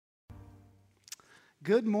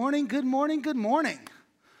Good morning, good morning, good morning.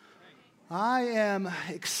 I am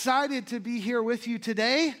excited to be here with you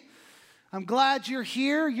today. I'm glad you're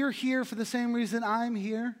here. You're here for the same reason I'm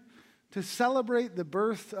here, to celebrate the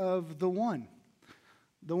birth of the one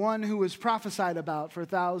who was prophesied about for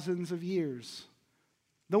thousands of years,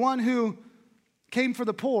 the one who came for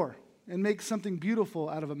the poor and makes something beautiful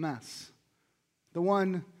out of a mess, the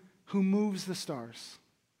one who moves the stars.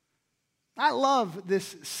 I love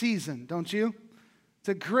this season, don't you? It's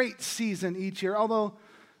a great season each year, although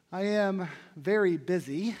I am very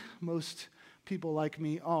busy. Most people like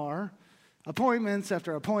me are. Appointments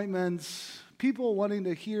after appointments, people wanting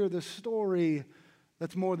to hear the story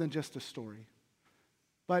that's more than just a story.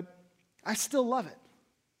 But I still love it.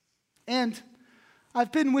 And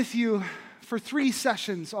I've been with you for 3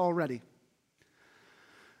 sessions already.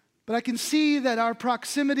 But I can see that our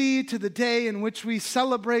proximity to the day in which we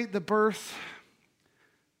celebrate the birth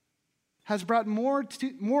has brought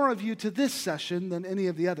more of you to this session than any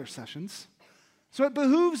of the other sessions. So it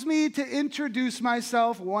behooves me to introduce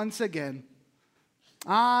myself once again.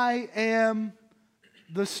 I am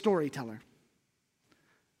the storyteller.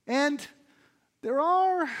 And there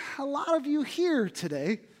are a lot of you here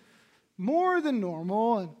today, more than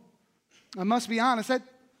normal, and I must be honest, that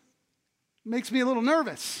makes me a little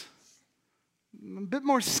nervous. I'm a bit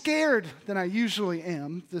more scared than I usually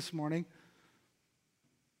am this morning.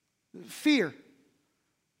 Fear.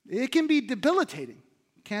 It can be debilitating,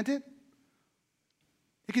 can't it?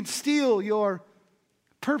 It can steal your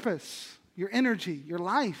purpose, your energy, your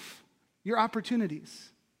life, your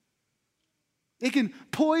opportunities. It can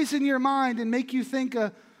poison your mind and make you think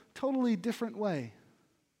a totally different way.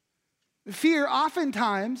 Fear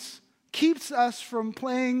oftentimes keeps us from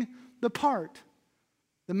playing the part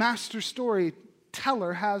the master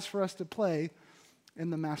storyteller has for us to play in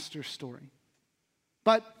the master story.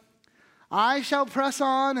 But I shall press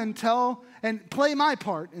on and tell and play my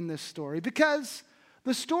part in this story, because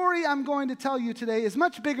the story I'm going to tell you today is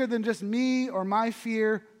much bigger than just me or my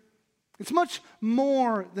fear. It's much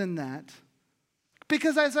more than that.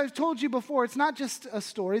 Because as I've told you before, it's not just a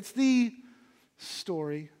story, it's the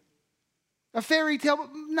story. A fairy tale,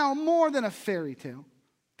 but no, more than a fairy tale.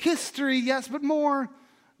 History, yes, but more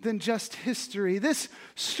than just history. This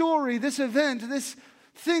story, this event, this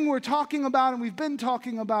thing we're talking about and we've been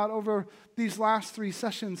talking about over these last 3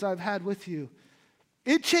 sessions I've had with you,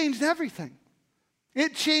 it changed everything.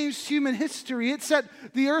 It changed human history. It set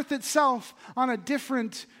the earth itself on a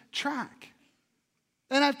different track.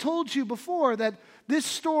 And I've told you before that this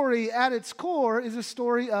story at its core is a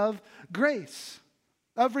story of grace,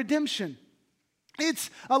 of redemption. It's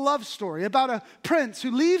a love story about a prince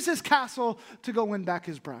who leaves his castle to go win back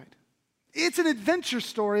his bride. It's an adventure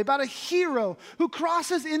story about a hero who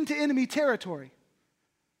crosses into enemy territory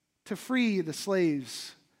to free the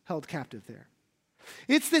slaves held captive there.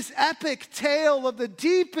 It's this epic tale of the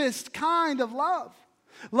deepest kind of love.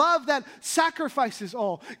 Love that sacrifices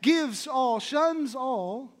all, gives all, shuns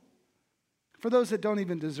all for those that don't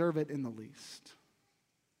even deserve it in the least.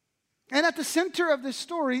 And at the center of this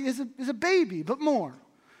story is a baby, but more.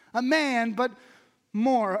 A man, but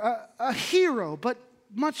more. A hero, but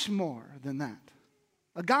much more than that.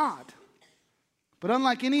 A God. But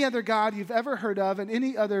unlike any other God you've ever heard of in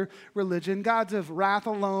any other religion, gods of wrath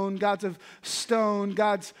alone, gods of stone,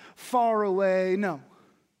 gods far away, no.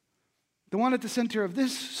 The one at the center of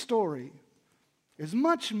this story is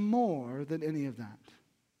much more than any of that.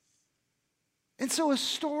 And so a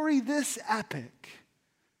story this epic,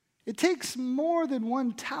 it takes more than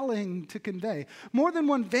one telling to convey, more than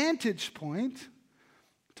one vantage point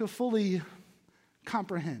to fully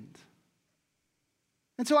comprehend.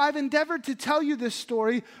 And so I've endeavored to tell you this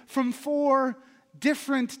story from 4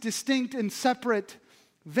 different, distinct, and separate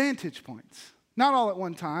vantage points. Not all at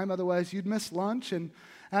one time, otherwise you'd miss lunch, and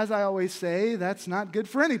as I always say, that's not good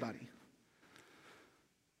for anybody.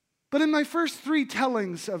 But in my first 3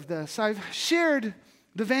 tellings of this, I've shared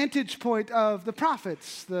the vantage point of the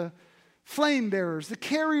prophets, the flame bearers, the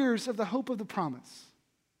carriers of the hope of the promise.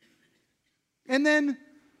 And then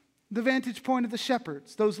the vantage point of the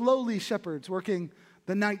shepherds, those lowly shepherds working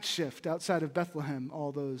the night shift outside of Bethlehem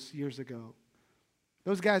all those years ago.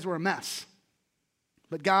 Those guys were a mess.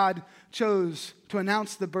 But God chose to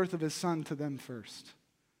announce the birth of his son to them first.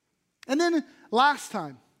 And then last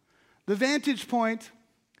time, the vantage point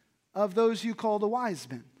of those you call the wise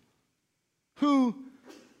men, who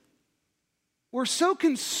were so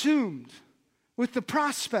consumed with the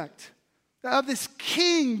prospect of this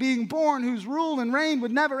king being born whose rule and reign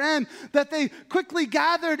would never end, that they quickly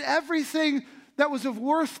gathered everything that was of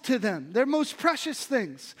worth to them, their most precious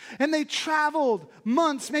things. And they traveled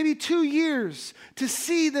months, maybe 2 years, to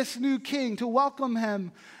see this new king, to welcome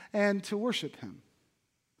him and to worship him.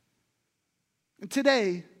 And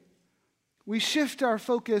today, we shift our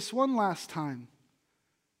focus one last time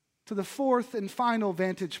to the fourth and final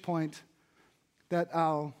vantage point that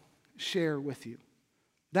I'll share with you,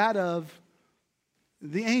 that of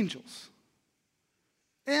the angels.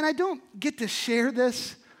 And I don't get to share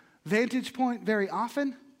this vantage point very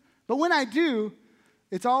often, but when I do,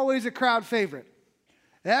 it's always a crowd favorite.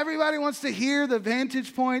 Everybody wants to hear the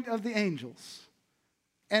vantage point of the angels.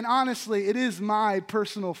 And honestly, it is my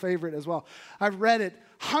personal favorite as well. I've read it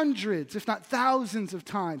hundreds, if not thousands of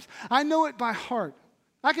times. I know it by heart.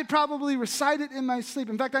 I could probably recite it in my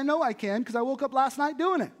sleep. In fact, I know I can because I woke up last night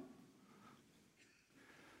doing it.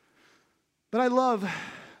 But I love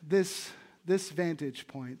this vantage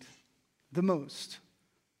point the most.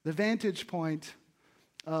 The vantage point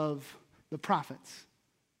of the prophets.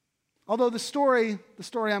 Although the story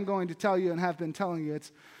I'm going to tell you and have been telling you,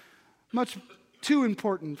 it's much too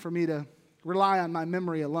important for me to rely on my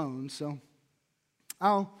memory alone. So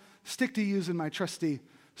I'll stick to using my trusty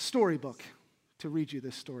storybook to read you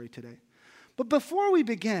this story today. But before we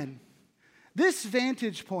begin, this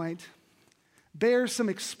vantage point bears some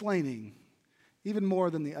explaining, even more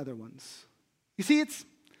than the other ones. You see,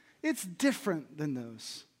 it's different than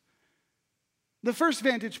those. The first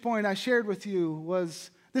vantage point I shared with you was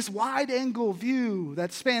this wide-angle view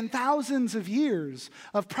that spanned thousands of years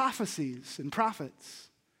of prophecies and prophets.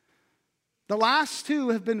 The last two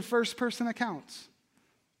have been first-person accounts,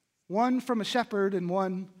 one from a shepherd and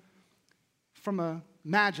one from a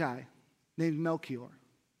magi named Melchior.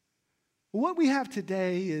 What we have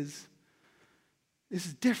today is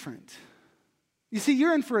different. You see,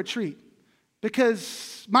 you're in for a treat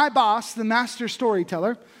because my boss, the master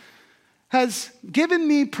storyteller, has given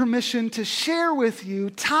me permission to share with you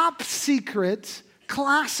top secret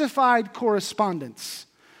classified correspondence.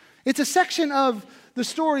 It's a section of the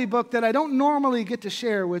storybook that I don't normally get to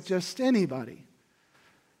share with just anybody.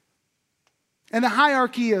 And the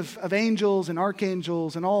hierarchy of angels and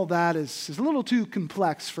archangels and all that is a little too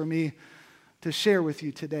complex for me to share with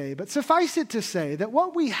you today. But suffice it to say that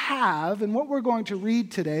what we have and what we're going to read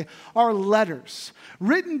today are letters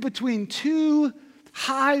written between two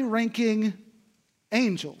high-ranking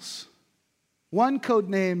angels, one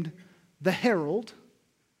codenamed the Herald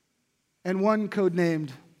and one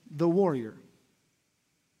codenamed the Warrior.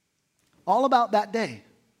 All about that day,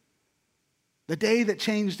 the day that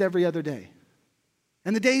changed every other day,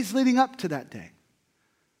 and the days leading up to that day,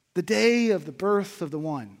 the day of the birth of the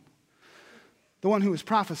one who was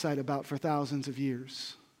prophesied about for thousands of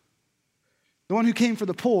years, the one who came for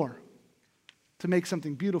the poor to make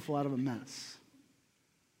something beautiful out of a mess,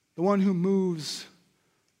 the one who moves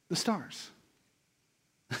the stars.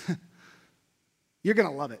 You're going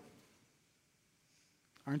to love it.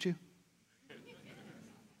 Aren't you?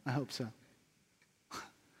 I hope so.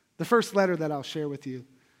 The first letter that I'll share with you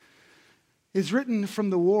is written from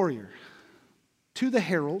the Warrior to the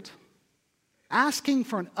Herald, asking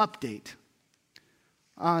for an update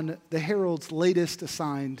on the Herald's latest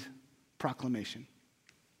assigned proclamation.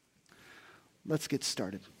 Let's get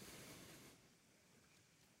started.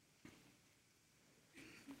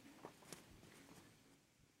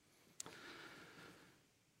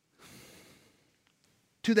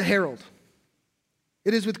 To the Herald,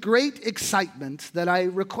 it is with great excitement that I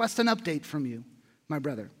request an update from you, my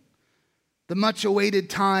brother. The much-awaited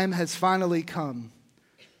time has finally come.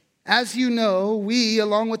 As you know, we,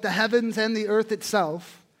 along with the heavens and the earth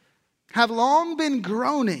itself, have long been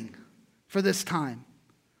groaning for this time,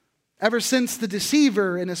 ever since the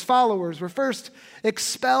deceiver and his followers were first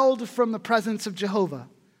expelled from the presence of Jehovah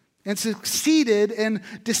and succeeded in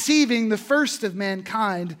deceiving the first of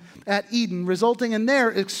mankind at Eden, resulting in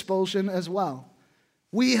their expulsion as well.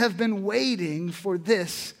 We have been waiting for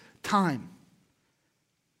this time,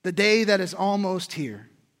 the day that is almost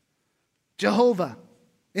here. Jehovah,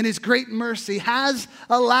 in his great mercy, has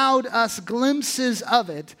allowed us glimpses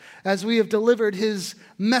of it as we have delivered his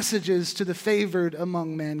messages to the favored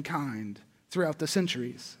among mankind throughout the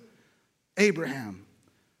centuries. Abraham,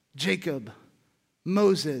 Jacob,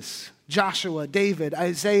 Moses, Joshua, David,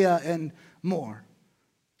 Isaiah, and more.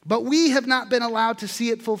 But we have not been allowed to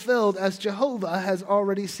see it fulfilled as Jehovah has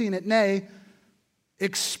already seen it, nay,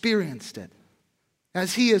 experienced it,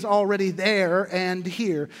 as he is already there and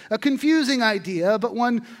here. A confusing idea, but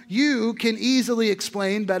one you can easily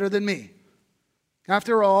explain better than me.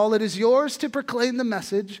 After all, it is yours to proclaim the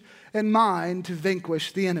message and mine to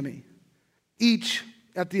vanquish the enemy, each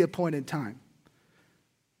at the appointed time.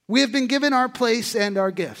 We have been given our place and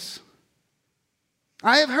our gifts.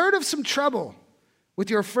 I have heard of some trouble with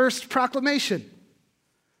your first proclamation.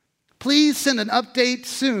 Please send an update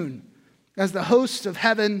soon, as the hosts of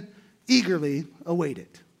heaven eagerly await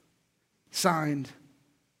it. Signed,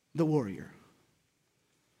 the warrior.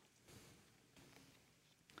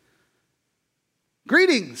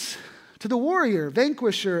 Greetings to the warrior,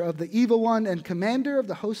 vanquisher of the evil one, and commander of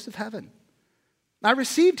the hosts of heaven. I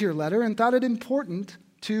received your letter and thought it important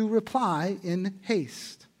to reply in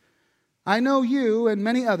haste. I know you and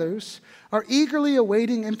many others are eagerly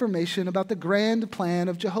awaiting information about the grand plan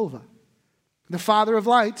of Jehovah, the Father of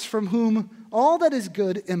lights, from whom all that is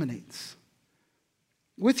good emanates.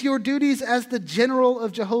 With your duties as the general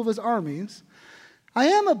of Jehovah's armies, I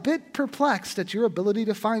am a bit perplexed at your ability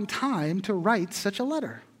to find time to write such a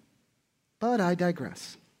letter. But I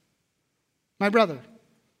digress. My brother,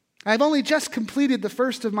 I have only just completed the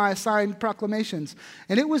first of my assigned proclamations,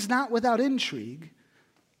 and it was not without intrigue,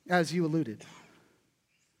 as you alluded.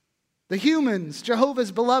 The humans,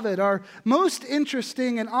 Jehovah's beloved, are most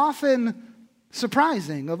interesting and often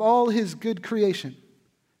surprising of all his good creation.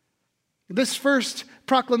 This first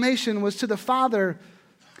proclamation was to the father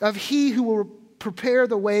of he who will prepare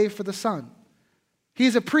the way for the son. He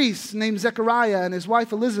is a priest named Zechariah, and his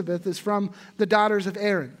wife Elizabeth is from the daughters of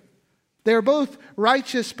Aaron. They are both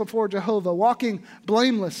righteous before Jehovah, walking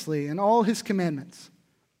blamelessly in all his commandments.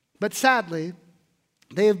 But sadly,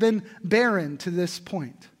 they have been barren to this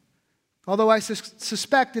point. Although I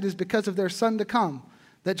suspect it is because of their son to come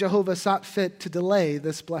that Jehovah sought fit to delay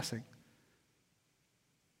this blessing.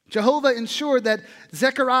 Jehovah ensured that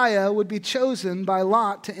Zechariah would be chosen by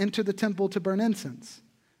lot to enter the temple to burn incense.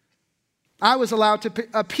 I was allowed to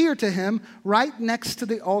appear to him right next to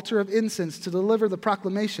the altar of incense to deliver the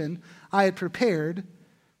proclamation I had prepared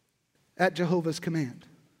at Jehovah's command.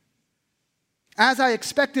 As I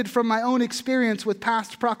expected from my own experience with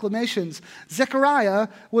past proclamations, Zechariah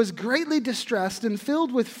was greatly distressed and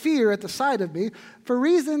filled with fear at the sight of me for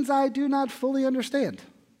reasons I do not fully understand.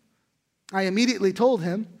 I immediately told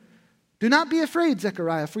him, "Do not be afraid,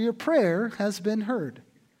 Zechariah, for your prayer has been heard.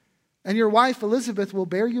 And your wife Elizabeth will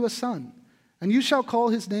bear you a son, and you shall call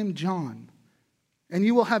his name John. And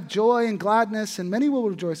you will have joy and gladness, and many will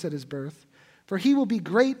rejoice at his birth, for he will be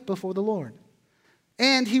great before the Lord.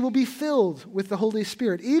 And he will be filled with the Holy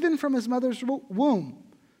Spirit, even from his mother's womb.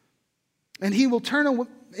 And he will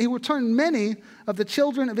turn many of the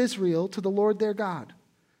children of Israel to the Lord their God.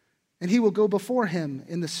 And he will go before him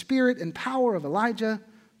in the spirit and power of Elijah,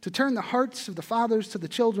 to turn the hearts of the fathers to the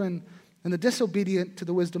children, and the disobedient to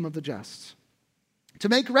the wisdom of the just, to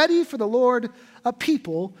make ready for the Lord a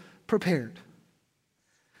people prepared."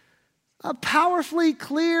 A powerfully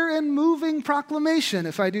clear and moving proclamation,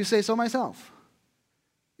 if I do say so myself.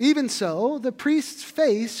 Even so, the priest's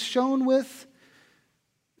face shone with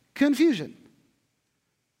confusion.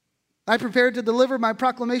 I prepared to deliver my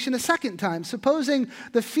proclamation a second time, supposing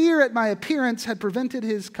the fear at my appearance had prevented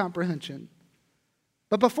his comprehension.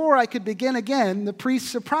 But before I could begin again, the priest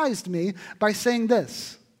surprised me by saying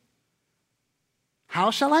this: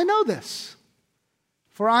 "How shall I know this?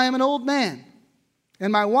 For I am an old man,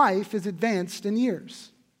 and my wife is advanced in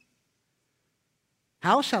years."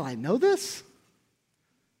 How shall I know this?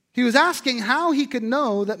 He was asking how he could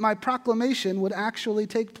know that my proclamation would actually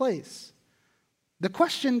take place. The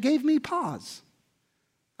question gave me pause.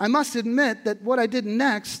 I must admit that what I did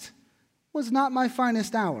next was not my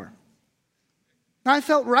finest hour. I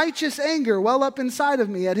felt righteous anger well up inside of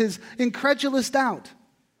me at his incredulous doubt.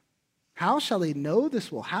 How shall he know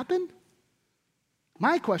this will happen?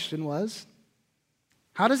 My question was,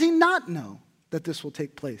 how does he not know that this will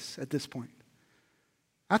take place at this point?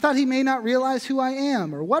 I thought he may not realize who I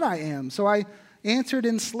am or what I am, so I answered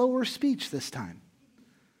in slower speech this time.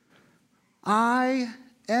 "I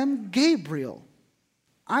am Gabriel.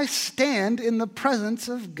 I stand in the presence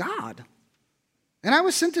of God, and I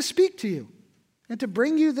was sent to speak to you and to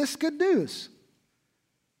bring you this good news.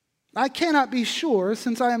 I cannot be sure,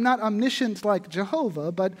 since I am not omniscient like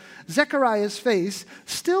Jehovah, but Zechariah's face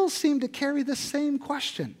still seemed to carry the same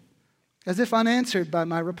question, as if unanswered by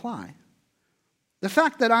my reply. The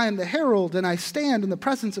fact that I am the herald and I stand in the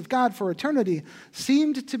presence of God for eternity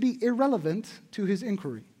seemed to be irrelevant to his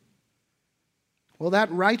inquiry. Well,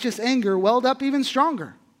 that righteous anger welled up even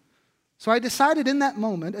stronger. So I decided in that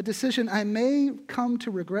moment, a decision I may come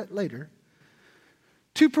to regret later,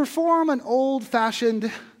 to perform an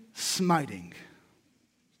old-fashioned smiting.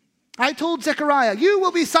 I told Zechariah, "You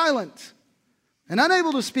will be silent and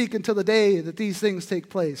unable to speak until the day that these things take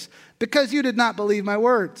place, because you did not believe my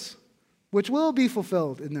words, which will be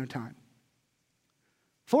fulfilled in their time."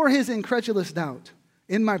 For his incredulous doubt,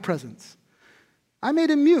 in my presence. I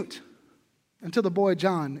made him mute until the boy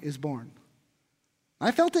John is born.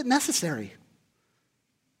 I felt it necessary.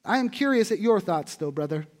 I am curious at your thoughts, though,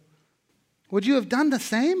 brother. Would you have done the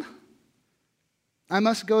same? I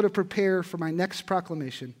must go to prepare for my next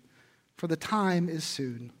proclamation, for the time is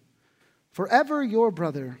soon. Forever your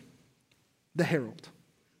brother, the Herald.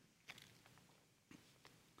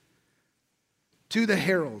 To the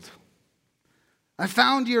Herald. I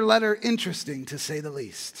found your letter interesting, to say the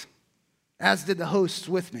least, as did the hosts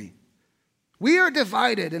with me. We are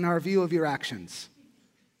divided in our view of your actions.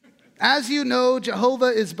 As you know, Jehovah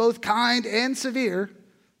is both kind and severe,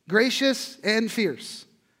 gracious and fierce.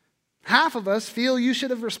 Half of us feel you should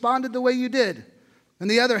have responded the way you did, and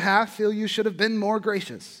the other half feel you should have been more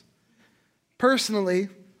gracious. Personally,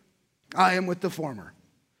 I am with the former.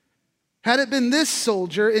 Had it been this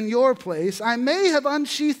soldier in your place, I may have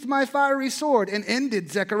unsheathed my fiery sword and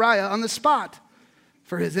ended Zechariah on the spot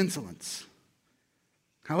for his insolence.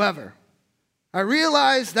 However, I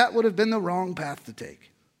realize that would have been the wrong path to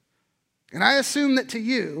take. And I assume that to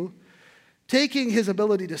you, taking his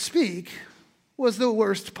ability to speak was the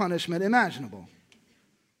worst punishment imaginable.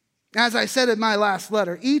 As I said in my last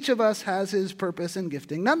letter, each of us has his purpose and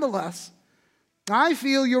gifting. Nonetheless, I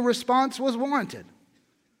feel your response was warranted.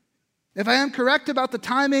 If I am correct about the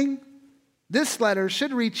timing, this letter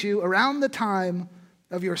should reach you around the time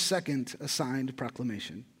of your second assigned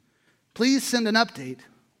proclamation. Please send an update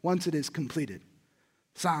once it is completed.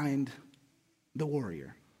 Signed, the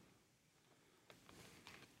Warrior.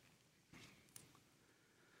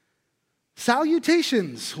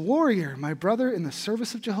 Salutations, warrior, my brother in the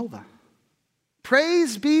service of Jehovah.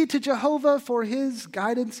 Praise be to Jehovah for his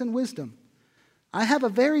guidance and wisdom. I have a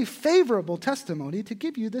very favorable testimony to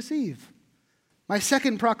give you this eve. My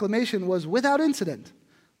second proclamation was without incident,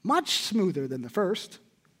 much smoother than the first.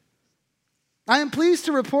 I am pleased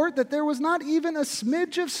to report that there was not even a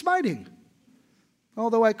smidge of smiting,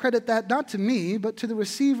 although I credit that not to me, but to the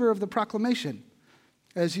receiver of the proclamation,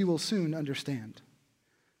 as you will soon understand.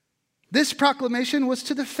 This proclamation was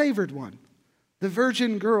to the favored one, the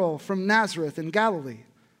virgin girl from Nazareth in Galilee,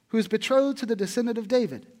 who is betrothed to the descendant of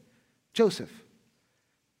David, Joseph.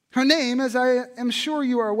 Her name, as I am sure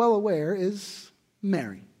you are well aware, is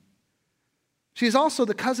Mary. She is also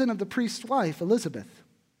the cousin of the priest's wife, Elizabeth.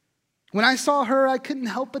 When I saw her, I couldn't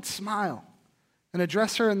help but smile and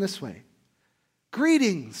address her in this way.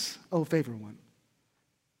 Greetings, O favored one.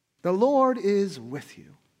 The Lord is with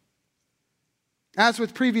you. As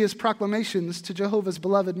with previous proclamations to Jehovah's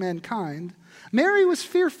beloved mankind, Mary was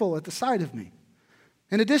fearful at the sight of me.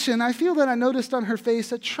 In addition, I feel that I noticed on her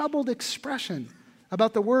face a troubled expression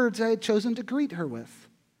about the words I had chosen to greet her with.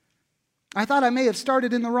 I thought I may have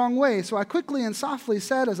started in the wrong way, so I quickly and softly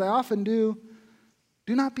said, as I often do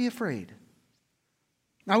not be afraid.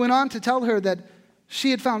 I went on to tell her that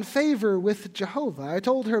she had found favor with Jehovah. I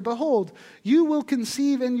told her, behold, you will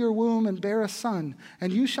conceive in your womb and bear a son,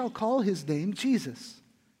 and you shall call his name Jesus.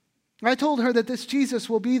 I told her that this Jesus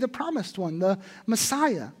will be the promised one, the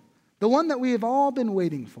Messiah, the one that we have all been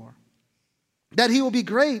waiting for. That he will be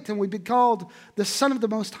great and will be called the Son of the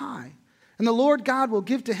Most High. And the Lord God will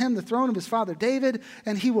give to him the throne of his father David,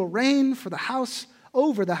 and he will reign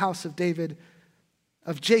over the house of David,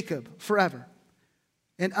 of Jacob, forever.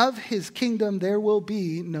 And of his kingdom there will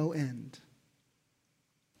be no end.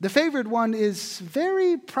 The favored one is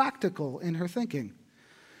very practical in her thinking.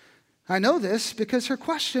 I know this because her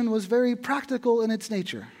question was very practical in its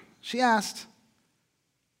nature. She asked,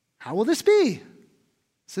 how will this be,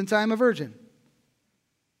 since I am a virgin?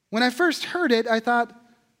 When I first heard it, I thought,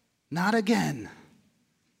 not again.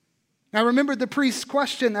 I remembered the priest's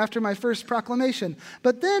question after my first proclamation,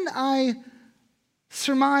 but then I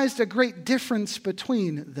surmised a great difference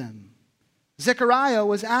between them. Zechariah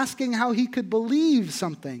was asking how he could believe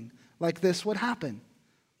something like this would happen.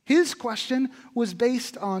 His question was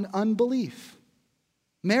based on unbelief.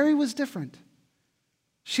 Mary was different.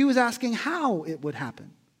 She was asking how it would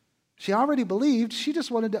happen. She already believed, she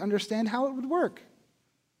just wanted to understand how it would work.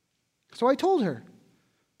 So I told her,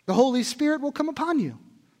 the Holy Spirit will come upon you,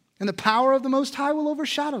 and the power of the Most High will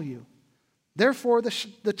overshadow you. Therefore,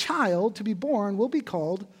 the child to be born will be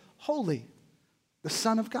called Holy, the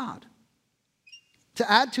Son of God.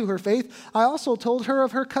 To add to her faith, I also told her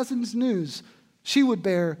of her cousin's news. She would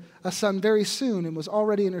bear a son very soon and was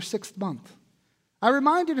already in her 6th month. I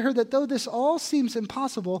reminded her that though this all seems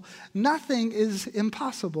impossible, nothing is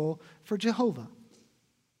impossible for Jehovah.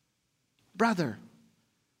 Brother,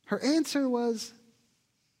 her answer was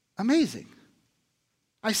amazing.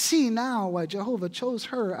 I see now why Jehovah chose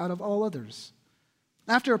her out of all others.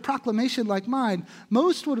 After a proclamation like mine,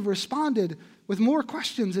 most would have responded with more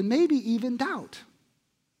questions and maybe even doubt.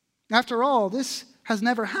 After all, this has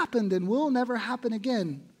never happened and will never happen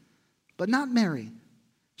again. But not Mary.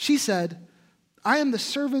 She said, I am the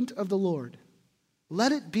servant of the Lord.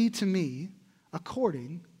 Let it be to me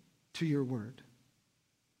according to your word.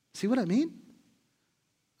 See what I mean?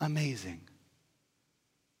 Amazing.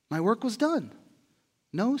 My work was done.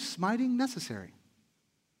 No smiting necessary.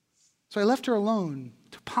 So I left her alone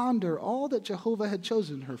to ponder all that Jehovah had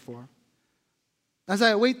chosen her for. As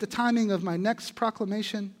I await the timing of my next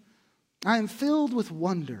proclamation, I am filled with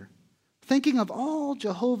wonder, thinking of all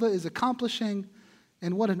Jehovah is accomplishing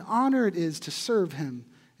and what an honor it is to serve him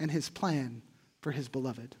and his plan for his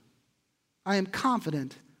beloved. I am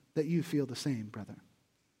confident that you feel the same, brother.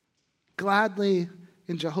 Gladly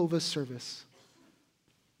in Jehovah's service.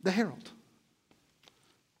 The Herald.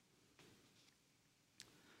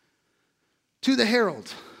 To the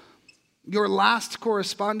Herald, your last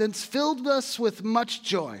correspondence filled us with much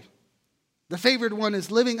joy. The favored one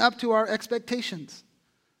is living up to our expectations.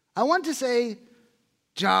 I want to say,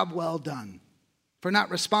 job well done, for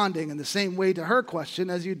not responding in the same way to her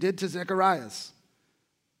question as you did to Zechariah's.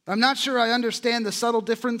 I'm not sure I understand the subtle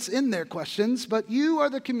difference in their questions, but you are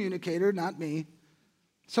the communicator, not me.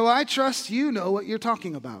 So I trust you know what you're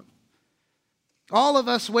talking about. All of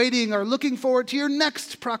us waiting are looking forward to your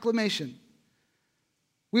next proclamation.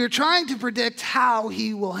 We are trying to predict how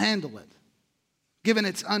he will handle it, given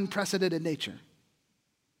its unprecedented nature.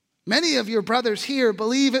 Many of your brothers here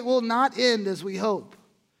believe it will not end as we hope.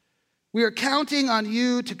 We are counting on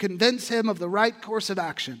you to convince him of the right course of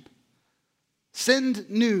action. Send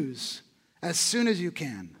news as soon as you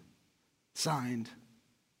can. Signed,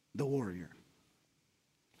 the Warrior.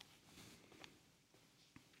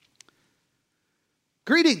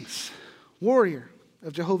 Greetings, warrior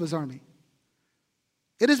of Jehovah's army.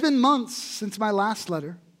 It has been months since my last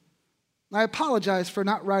letter. I apologize for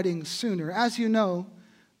not writing sooner. As you know,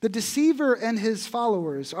 the deceiver and his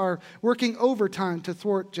followers are working overtime to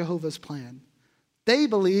thwart Jehovah's plan. They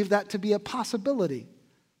believe that to be a possibility,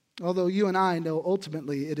 although you and I know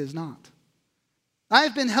ultimately it is not. I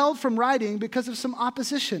have been held from writing because of some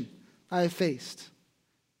opposition I have faced.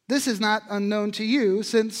 This is not unknown to you,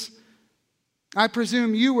 since I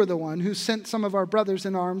presume you were the one who sent some of our brothers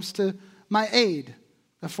in arms to my aid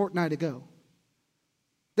a fortnight ago.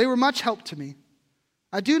 They were much help to me.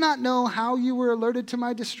 I do not know how you were alerted to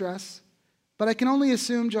my distress, but I can only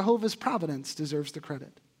assume Jehovah's providence deserves the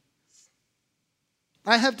credit.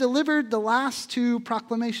 I have delivered the last 2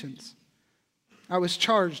 proclamations I was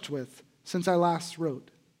charged with since I last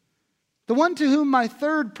wrote. The one to whom my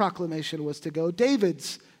 3rd proclamation was to go,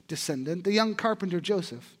 David's descendant, the young carpenter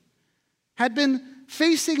Joseph, had been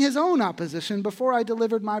facing his own opposition before I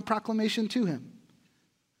delivered my proclamation to him.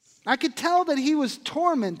 I could tell that he was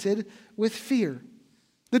tormented with fear.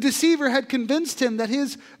 The deceiver had convinced him that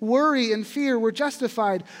his worry and fear were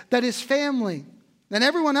justified, that his family and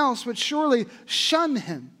everyone else would surely shun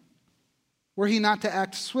him were he not to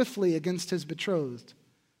act swiftly against his betrothed,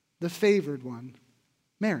 the favored one,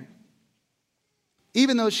 Mary.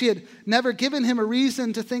 Even though she had never given him a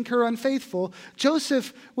reason to think her unfaithful,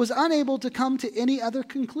 Joseph was unable to come to any other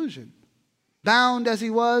conclusion, bound as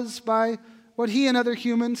he was by what he and other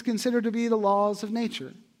humans consider to be the laws of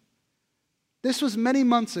nature. This was many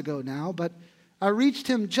months ago now, but I reached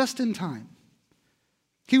him just in time.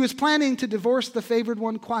 He was planning to divorce the favored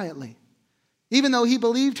one quietly. Even though he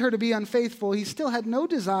believed her to be unfaithful, he still had no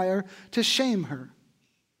desire to shame her.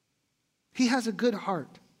 He has a good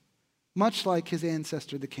heart, much like his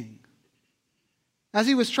ancestor, the king. As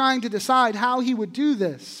he was trying to decide how he would do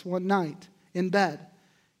this one night in bed,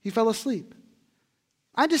 he fell asleep.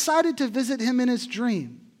 I decided to visit him in his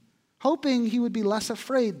dream, hoping he would be less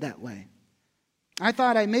afraid that way. I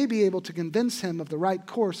thought I may be able to convince him of the right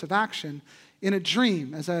course of action in a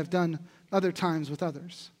dream, as I have done other times with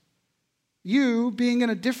others. You, being in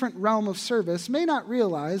a different realm of service, may not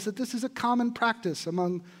realize that this is a common practice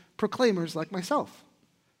among proclaimers like myself.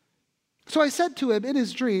 So I said to him in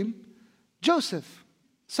his dream, Joseph,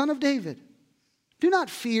 son of David, do not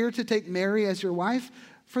fear to take Mary as your wife,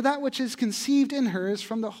 for that which is conceived in her is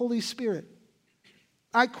from the Holy Spirit.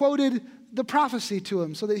 I quoted the prophecy to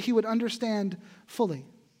him so that he would understand fully.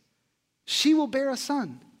 She will bear a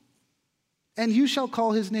son, and you shall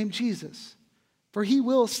call his name Jesus, for he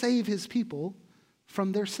will save his people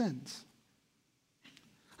from their sins.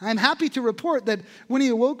 I am happy to report that when he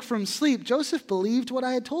awoke from sleep, Joseph believed what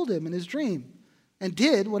I had told him in his dream and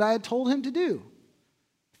did what I had told him to do.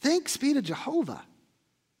 Thanks be to Jehovah.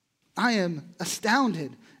 I am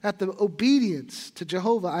astounded at the obedience to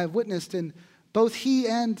Jehovah I have witnessed in both he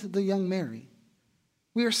and the young Mary.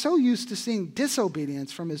 We are so used to seeing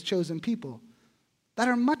disobedience from his chosen people that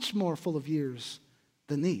are much more full of years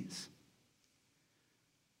than these.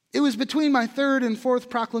 It was between my third and fourth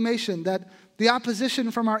proclamation that the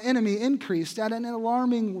opposition from our enemy increased at an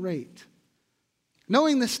alarming rate.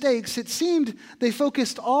 Knowing the stakes, it seemed they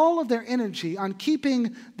focused all of their energy on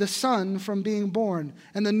keeping the son from being born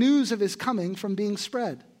and the news of his coming from being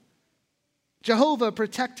spread. Jehovah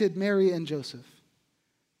protected Mary and Joseph.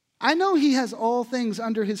 I know he has all things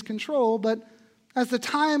under his control, but as the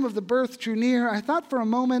time of the birth drew near, I thought for a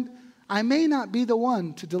moment I may not be the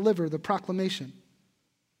one to deliver the proclamation.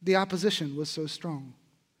 The opposition was so strong.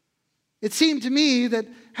 It seemed to me that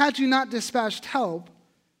had you not dispatched help,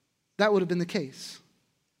 that would have been the case.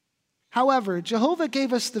 However, Jehovah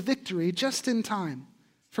gave us the victory just in time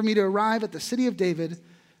for me to arrive at the city of David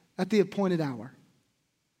at the appointed hour.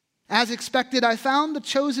 As expected, I found the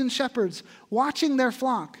chosen shepherds watching their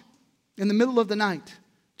flock in the middle of the night,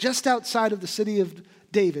 just outside of the city of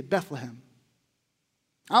David, Bethlehem.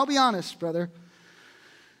 I'll be honest, brother,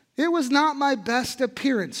 it was not my best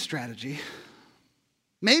appearance strategy.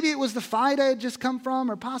 Maybe it was the fight I had just come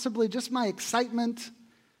from, or possibly just my excitement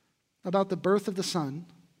about the birth of the son.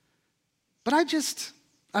 But I just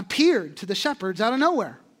appeared to the shepherds out of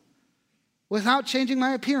nowhere without changing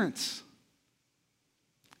my appearance.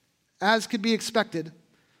 As could be expected,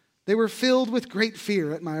 they were filled with great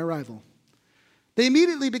fear at my arrival. They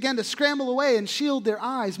immediately began to scramble away and shield their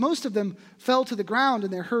eyes. Most of them fell to the ground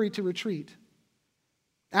in their hurry to retreat.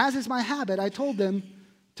 As is my habit, I told them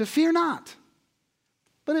to fear not,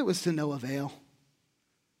 but it was to no avail.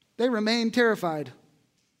 They remained terrified.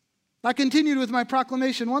 I continued with my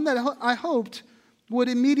proclamation, one that I hoped would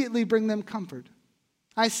immediately bring them comfort.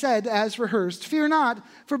 I said, as rehearsed, "Fear not,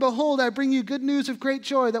 for behold, I bring you good news of great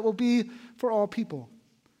joy that will be for all people.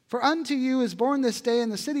 For unto you is born this day in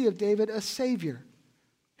the city of David a Savior,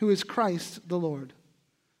 who is Christ the Lord."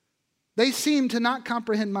 They seemed to not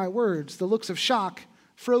comprehend my words, the looks of shock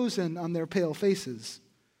frozen on their pale faces.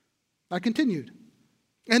 I continued,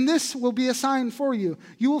 "And this will be a sign for you.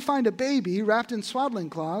 You will find a baby wrapped in swaddling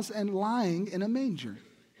cloths and lying in a manger."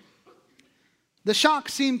 The shock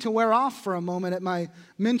seemed to wear off for a moment at my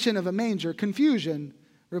mention of a manger, confusion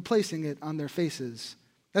replacing it on their faces,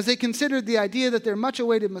 as they considered the idea that their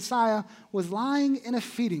much-awaited Messiah was lying in a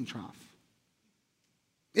feeding trough.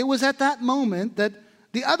 It was at that moment that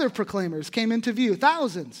the other proclaimers came into view,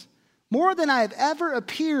 thousands, more than I have ever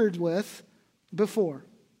appeared with before.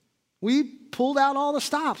 We pulled out all the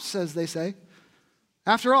stops, as they say.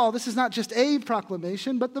 After all, this is not just a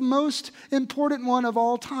proclamation, but the most important one of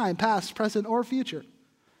all time, past, present, or future.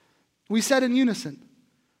 We said in unison,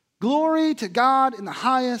 "Glory to God in the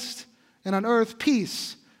highest, and on earth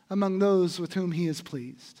peace among those with whom he is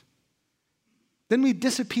pleased." Then we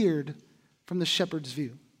disappeared from the shepherd's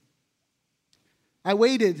view. I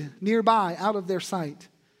waited nearby, out of their sight,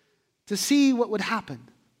 to see what would happen.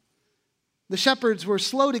 The shepherds were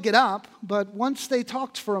slow to get up, but once they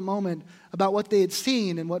talked for a moment about what they had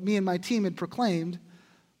seen and what me and my team had proclaimed,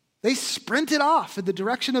 they sprinted off in the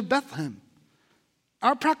direction of Bethlehem.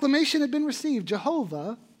 Our proclamation had been received.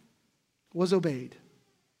 Jehovah was obeyed.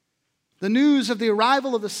 The news of the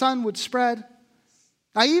arrival of the Son would spread.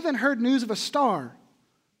 I even heard news of a star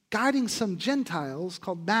guiding some Gentiles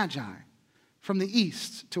called Magi from the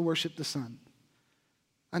east to worship the Son.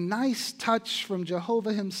 A nice touch from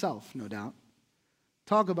Jehovah himself, no doubt.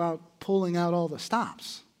 Talk about pulling out all the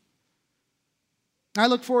stops. I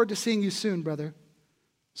look forward to seeing you soon, brother,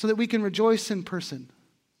 so that we can rejoice in person.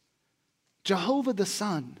 Jehovah the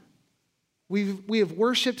Son, we have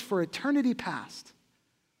worshiped for eternity past,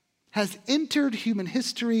 has entered human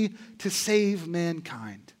history to save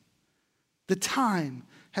mankind. The time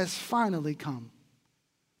has finally come.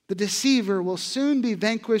 The deceiver will soon be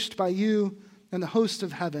vanquished by you and the host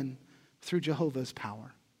of heaven through Jehovah's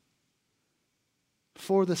power.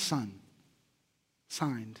 For the Son,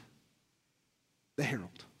 signed, the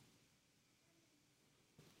Herald.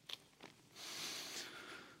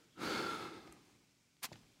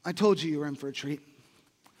 I told you were in for a treat.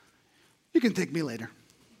 You can thank me later.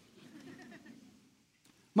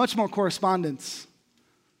 Much more correspondence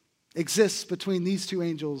exists between these two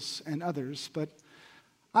angels and others, but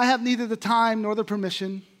I have neither the time nor the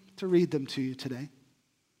permission to read them to you today.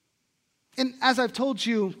 And as I've told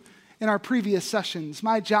you in our previous sessions,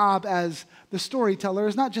 my job as the storyteller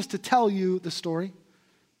is not just to tell you the story,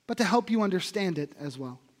 but to help you understand it as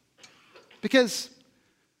well. Because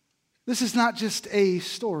this is not just a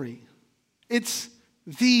story. It's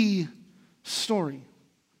the story.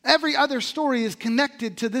 Every other story is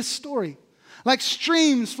connected to this story. Like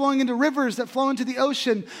streams flowing into rivers that flow into the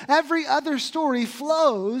ocean, every other story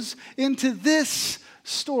flows into this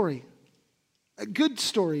story. Good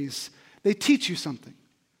stories, they teach you something.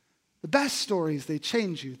 The best stories, they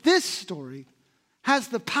change you. This story has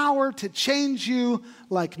the power to change you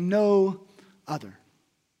like no other.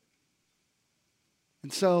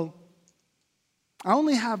 And so, I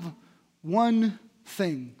only have one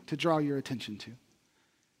thing to draw your attention to.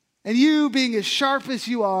 And you, being as sharp as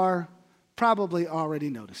you are, probably already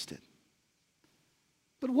noticed it.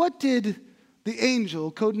 But what did the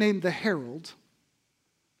angel, codenamed the herald,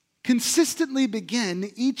 consistently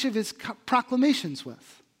begin each of his proclamations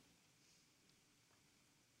with?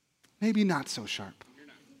 Maybe not so sharp.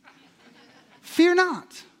 Fear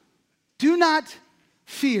not. Do not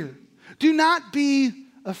fear. Do not be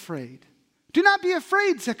afraid. Do not be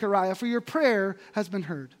afraid, Zechariah, for your prayer has been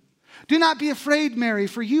heard. Do not be afraid, Mary,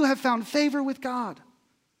 for you have found favor with God.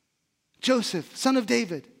 Joseph, son of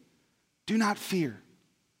David, do not fear.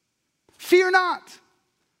 Fear not,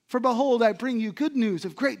 for behold, I bring you good news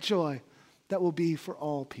of great joy that will be for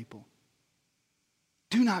all people.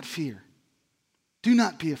 Do not fear. Do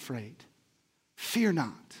not be afraid. Fear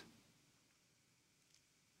not.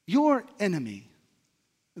 Your enemy,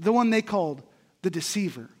 the one they called the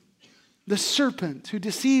deceiver, the serpent who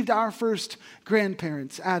deceived our first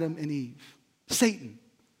grandparents, Adam and Eve, Satan,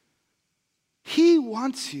 he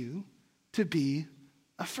wants you to be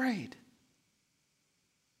afraid.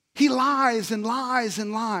 He lies and lies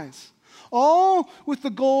and lies, all with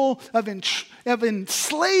the goal of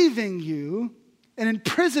enslaving you and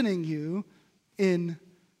imprisoning you in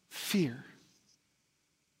fear,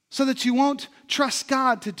 so that you won't trust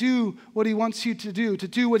God to do what he wants you to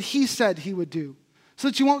do what he said he would do, so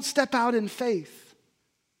that you won't step out in faith,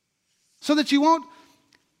 so that you won't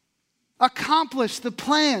accomplish the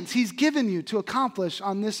plans he's given you to accomplish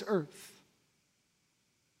on this earth.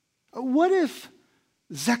 What if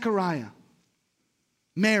Zechariah,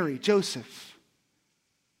 Mary, Joseph,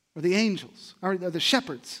 or the angels, or the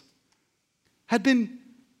shepherds, had been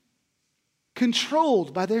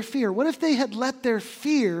controlled by their fear? What if they had let their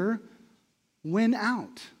fear win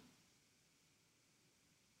out?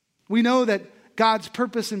 We know that God's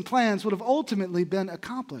purpose and plans would have ultimately been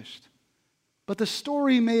accomplished, but the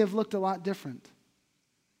story may have looked a lot different.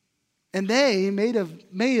 And they may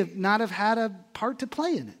have not have had a part to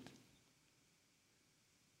play in it.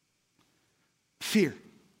 Fear.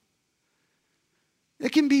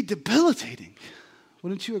 It can be debilitating.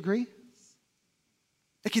 Wouldn't you agree?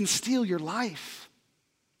 It can steal your life,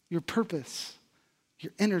 your purpose,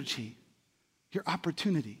 your energy, your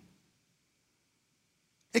opportunity.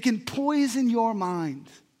 It can poison your mind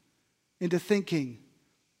into thinking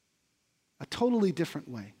a totally different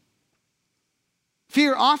way.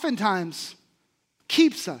 Fear oftentimes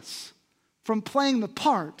keeps us from playing the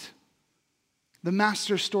part the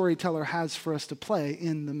master storyteller has for us to play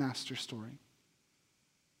in the master story.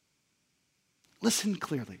 Listen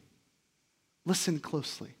clearly. Listen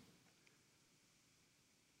closely.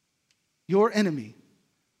 Your enemy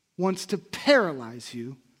wants to paralyze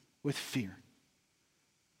you with fear.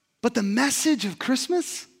 But the message of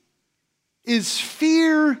Christmas is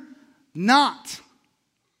fear not.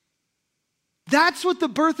 That's what the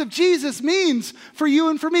birth of Jesus means for you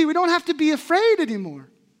and for me. We don't have to be afraid anymore.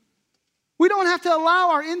 We don't have to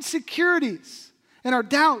allow our insecurities and our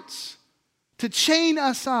doubts to chain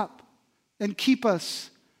us up and keep us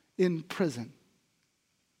in prison.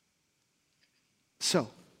 So,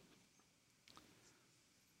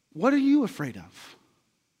 what are you afraid of?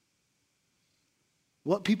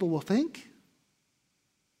 What people will think?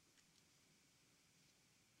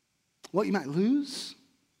 What you might lose?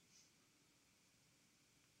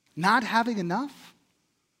 Not having enough?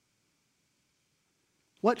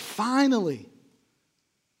 What finally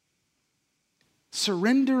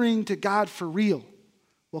surrendering to God for real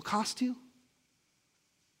will cost you?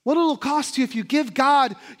 What it'll cost you if you give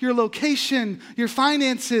God your location, your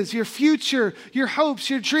finances, your future, your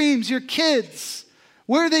hopes, your dreams, your kids,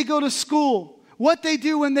 where they go to school, what they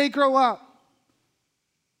do when they grow up.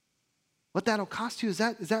 What that'll cost you, is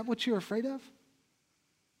that what you're afraid of?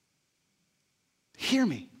 Hear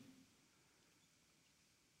me.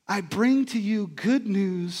 I bring to you good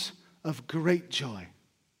news of great joy.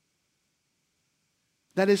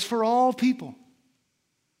 That is for all people.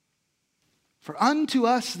 For unto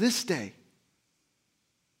us this day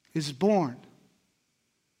is born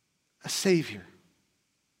a Savior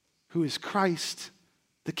who is Christ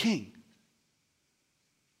the King.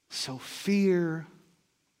 So fear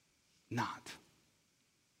not.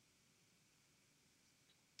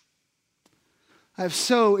 I have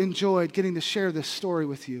so enjoyed getting to share this story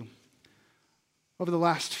with you. over the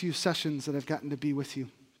last few sessions that I've gotten to be with you.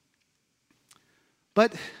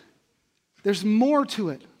 But there's more to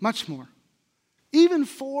it, much more. Even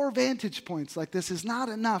 4 vantage points like this is not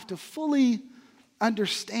enough to fully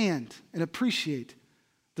understand and appreciate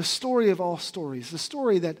the story of all stories, the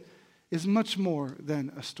story that is much more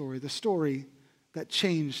than a story, the story that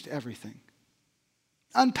changed everything.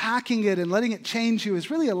 Unpacking it and letting it change you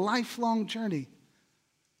is really a lifelong journey.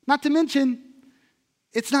 Not to mention,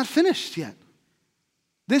 it's not finished yet.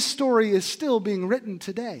 This story is still being written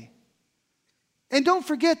today. And don't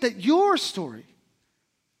forget that your story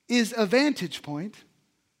is a vantage point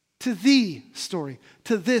to the story,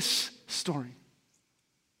 to this story.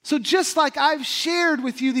 So just like I've shared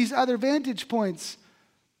with you these other vantage points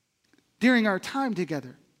during our time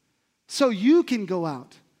together, so you can go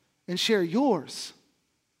out and share yours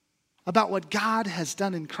about what God has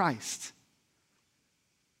done in Christ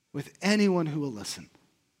with anyone who will listen.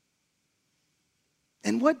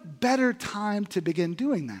 And what better time to begin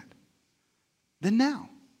doing that than now,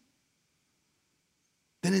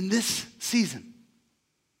 than in this season?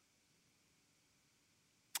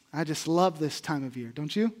 I just love this time of year,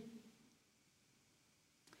 don't you?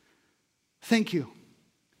 Thank you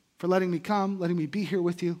for letting me come, letting me be here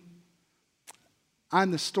with you. I'm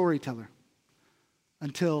the storyteller.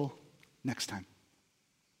 Until next time.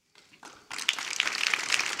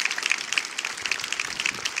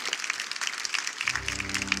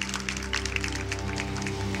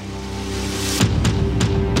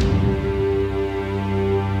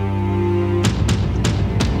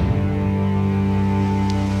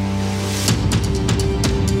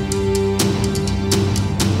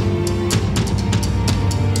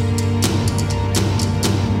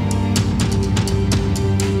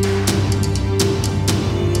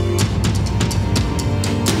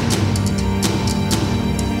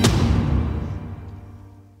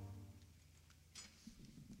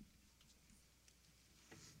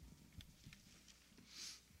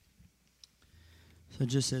 So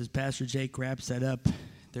just as Pastor Jake wraps that up,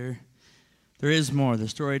 there is more. The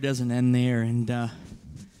story doesn't end there. And I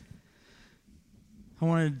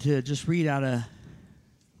wanted to just read out of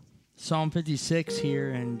Psalm 56 here.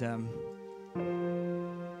 And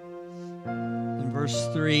in verse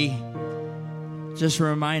 3, just a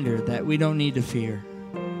reminder that we don't need to fear.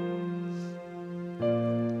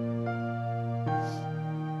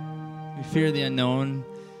 We fear the unknown.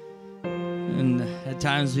 And at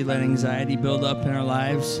times we let anxiety build up in our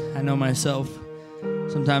lives. I know myself.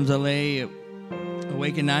 Sometimes I lay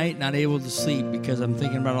awake at night, not able to sleep because I'm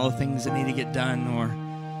thinking about all the things that need to get done, or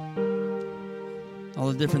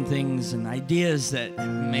all the different things and ideas that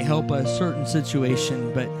may help a certain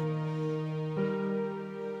situation. But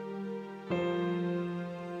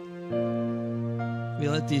we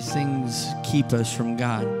let these things keep us from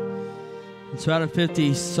God. And so out of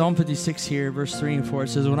Psalm 56 here, verse 3 and 4, it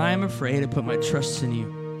says, "When I am afraid, I put my trust in you.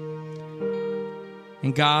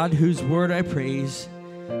 In God, whose word I praise,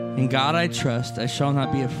 in God I trust, I shall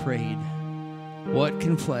not be afraid. What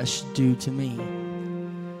can flesh do to me?"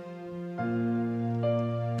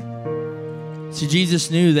 See,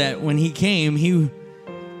 Jesus knew that when he came, he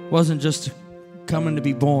wasn't just coming to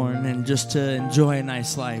be born and just to enjoy a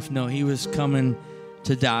nice life. No, he was coming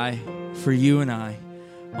to die for you and I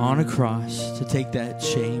on a cross, to take that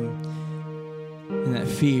shame and that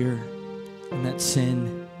fear and that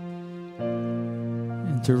sin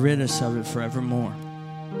and to rid us of it forevermore.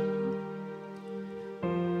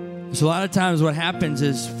 So a lot of times what happens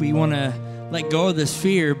is we want to let go of this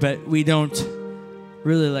fear, but we don't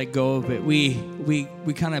really let go of it. We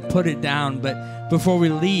kind of put it down, but before we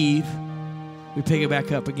leave, we pick it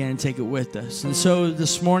back up again and take it with us. And so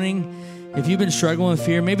this morning, if you've been struggling with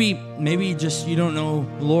fear, maybe just you don't know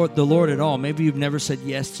the Lord at all. Maybe you've never said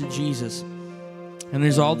yes to Jesus. And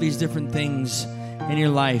there's all these different things in your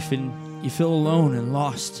life, and you feel alone and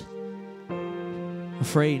lost,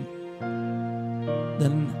 afraid.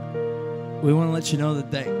 Then we want to let you know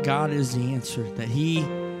that God is the answer, that he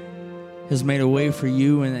has made a way for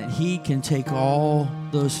you, and that he can take all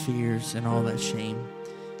those fears and all that shame.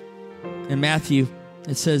 In Matthew,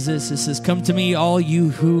 it says this. It says, "Come to me, all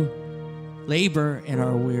you who labor and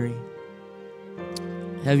are weary,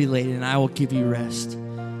 heavy laden, and I will give you rest."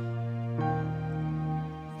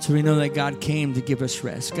 So we know that God came to give us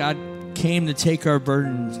rest. God came to take our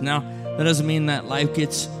burdens. Now, that doesn't mean that life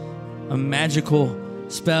gets a magical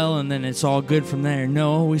spell and then it's all good from there.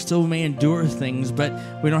 No, we still may endure things, but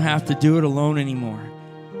we don't have to do it alone anymore.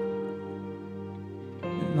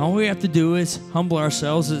 And all we have to do is humble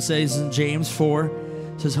ourselves. It says in James 4,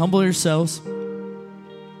 it says, "Humble yourselves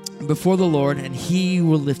before the Lord, and he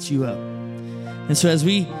will lift you up." And so as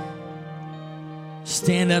we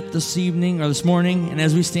stand up this evening or this morning, and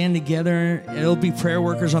as we stand together, it'll be prayer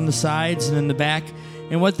workers on the sides and in the back.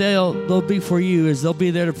 And what they'll be for you is they'll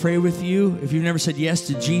be there to pray with you. If you've never said yes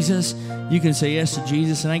to Jesus, you can say yes to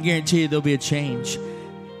Jesus, and I guarantee you there'll be a change.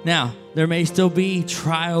 Now, there may still be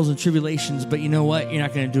trials and tribulations, but you know what? You're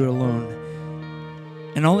not going to do it alone.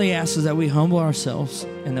 And all he asks is that we humble ourselves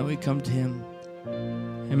and that we come to him.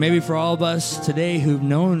 And maybe for all of us today who've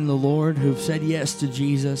known the Lord, who've said yes to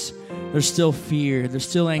Jesus, there's still fear, there's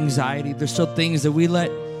still anxiety, there's still things that we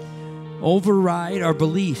let override our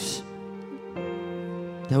beliefs,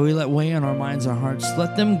 that we let weigh on our minds and our hearts.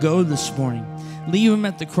 Let them go this morning. Leave them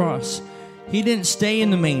at the cross. He didn't stay in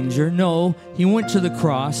the manger. No, he went to the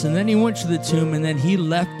cross, and then he went to the tomb, and then he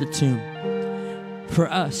left the tomb for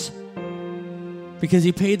us because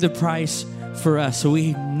he paid the price for us, so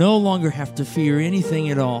we no longer have to fear anything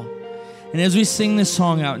at all. And as we sing this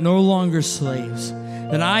song out, no longer slaves,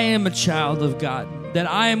 that I am a child of God, that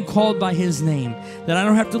I am called by his name, that I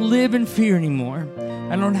don't have to live in fear anymore.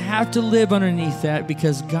 I don't have to live underneath that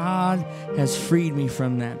because God has freed me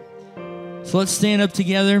from that. So let's stand up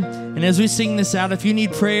together. And as we sing this out, if you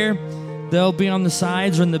need prayer, they'll be on the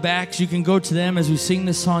sides or in the backs. You can go to them as we sing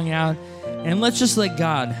this song out. And let's just let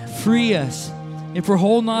God free us. If we're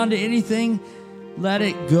holding on to anything, let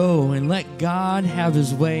it go and let God have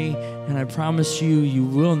his way. And I promise you, you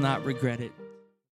will not regret it.